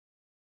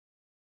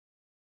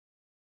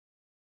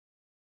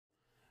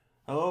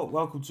Hello,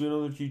 welcome to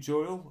another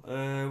tutorial. What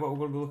we're going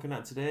to be looking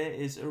at today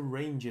is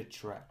arranger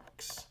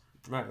tracks.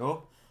 Right,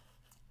 so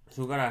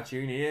we've got our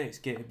tune here. It's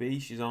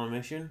Cubase. She's on a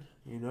mission.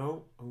 I'm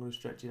going to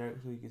stretch it out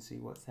so you can see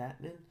what's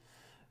happening.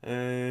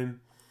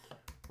 I'm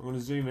going to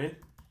zoom in.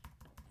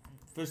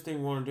 First thing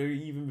we want to do,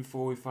 even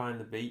before we find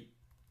the beat,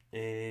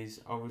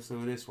 is obviously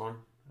with this one,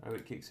 how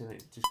it kicks in.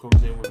 It just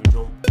comes in with a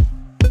jump,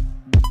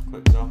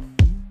 clicks off.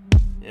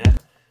 Yeah.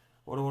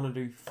 What I want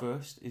to do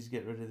first is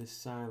get rid of this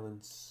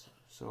silence.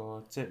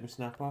 So I take my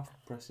snap off,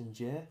 pressing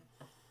J,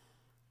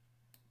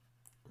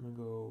 and I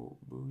go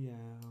booyah.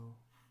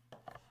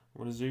 I'm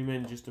going to zoom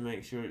in just to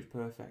make sure it's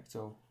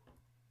perfecto.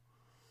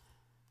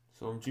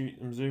 So I'm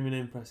zooming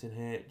in, pressing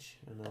H,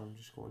 and then I'm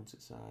just going to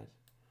the side.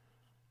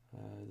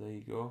 There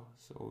you go.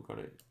 So we've got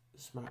it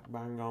smack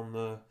bang on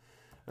the.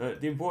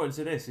 The importance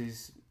of this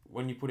is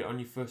when you put it on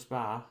your first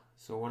bar.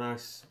 So when I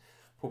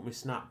put my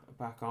snap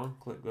back on,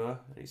 click there,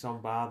 it's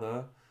on bar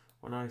there.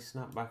 When I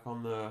snap back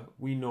on the,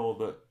 we know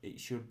that it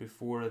should be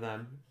 4 of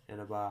them in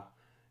a bar.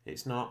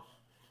 It's not.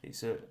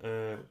 It's a.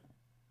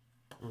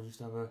 We'll just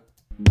have a.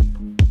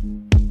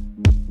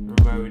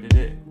 Remember how we did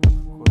it?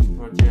 Chords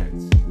project.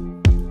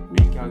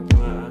 Beat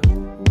calculator.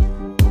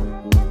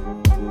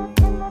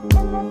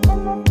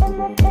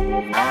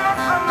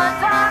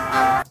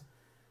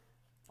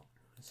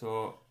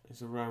 So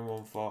it's around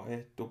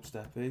 140.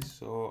 Dubstep is.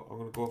 So I'm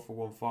gonna go for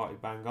 140.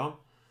 Bang on.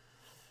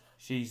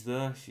 She's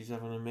there. She's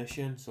having a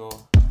mission. So.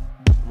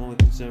 I'm only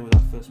concerned with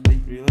that first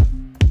beat really.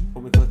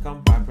 Put my click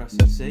on by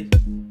pressing C.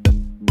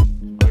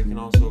 Or you can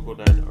also go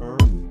down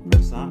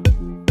press that.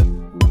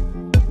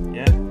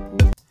 Yeah.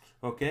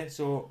 Okay,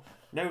 so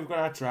now we've got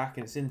our track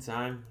and it's in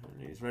time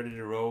and it's ready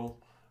to roll.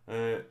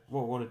 What we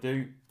want to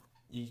do,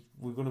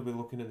 we're going to be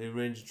looking at the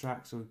arranger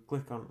track. So we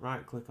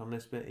right click on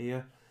this bit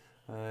here,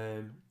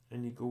 and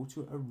you go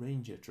to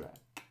arranger track.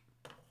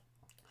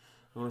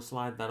 I'm going to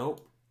slide that up.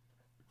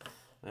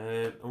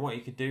 And what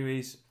you could do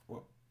is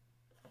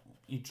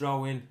you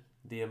draw in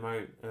the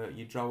amount,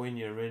 you draw in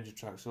your arranger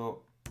track.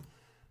 So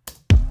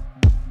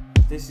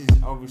this is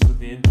obviously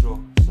the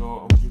intro,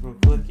 so I'm just going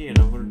to click here and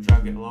I'm going to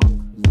drag it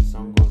along as the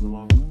song goes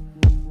along.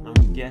 And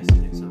I'm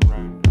guessing it's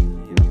around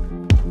here,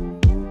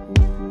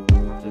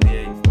 after the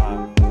 8th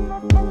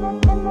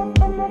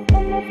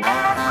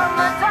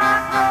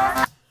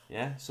bar.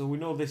 Yeah, so we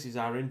know this is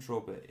our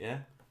intro bit, yeah?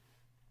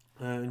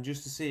 And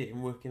just to see it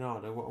in working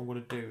order, what I'm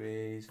going to do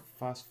is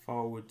fast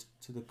forward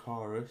to the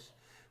chorus,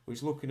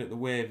 which looking at the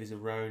wave is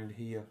around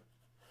here.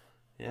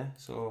 Yeah,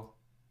 so.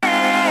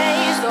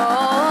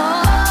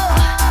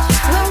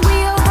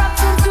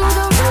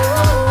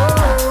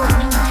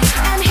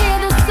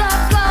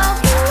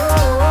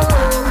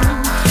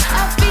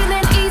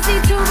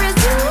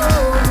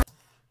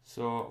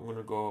 So I'm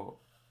gonna go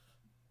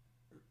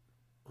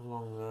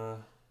along there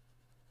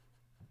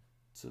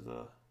to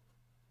the.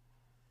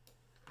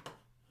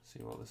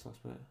 See what this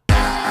last bit.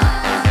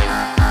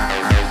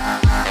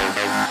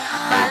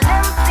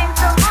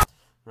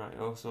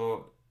 Right,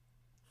 so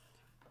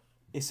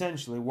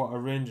essentially what a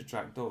arranger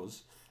track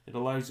does, it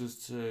allows us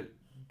to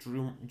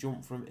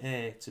jump from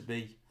A to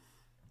B,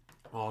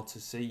 or to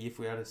C if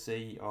we had a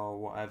C, or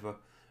whatever.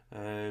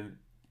 I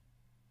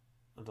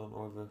don't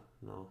know whether,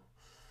 no.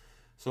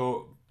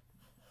 So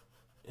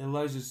it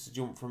allows us to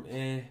jump from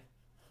A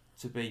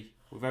to B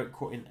without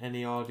cutting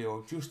any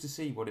audio, just to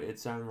see what it'd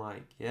sound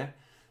like, yeah?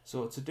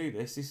 So to do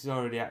this is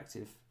already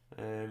active,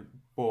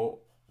 but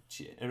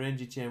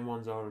arranger chain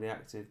 1's already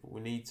active, but we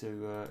need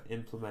to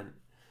implement.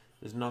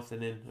 There's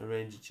nothing in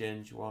arranger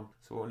chain 1.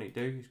 So what we need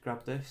to do is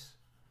grab this,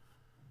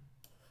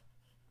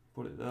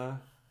 put it there,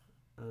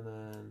 and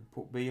then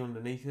put B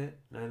underneath it.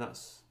 Now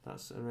that's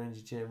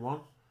arranger chain 1.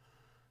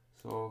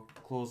 So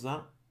close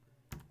that.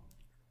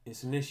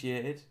 It's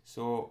initiated.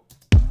 So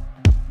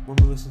when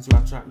we listen to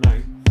our track now,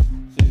 as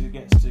soon as it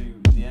gets to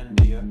the end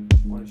here,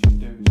 what it should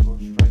do is go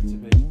straight to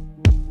B.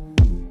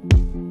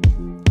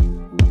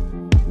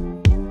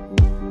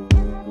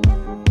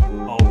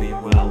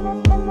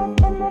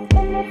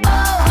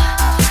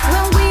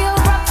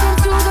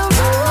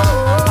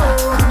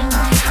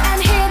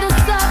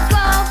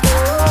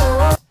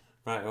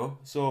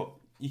 So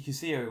you can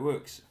see how it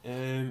works.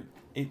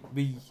 It'd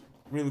be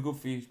really good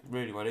for you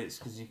radio edits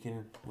because you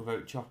can,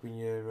 without chopping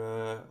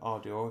your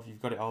audio, if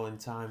you've got it all in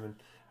time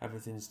and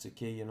everything's to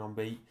key and on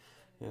beat,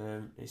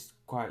 it's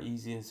quite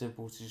easy and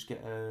simple to just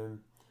get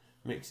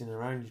mixing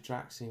around your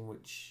tracks, seeing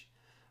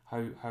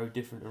how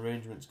different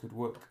arrangements could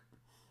work.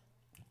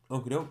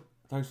 Okay,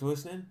 thanks for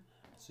listening.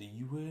 See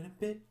you in a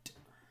bit.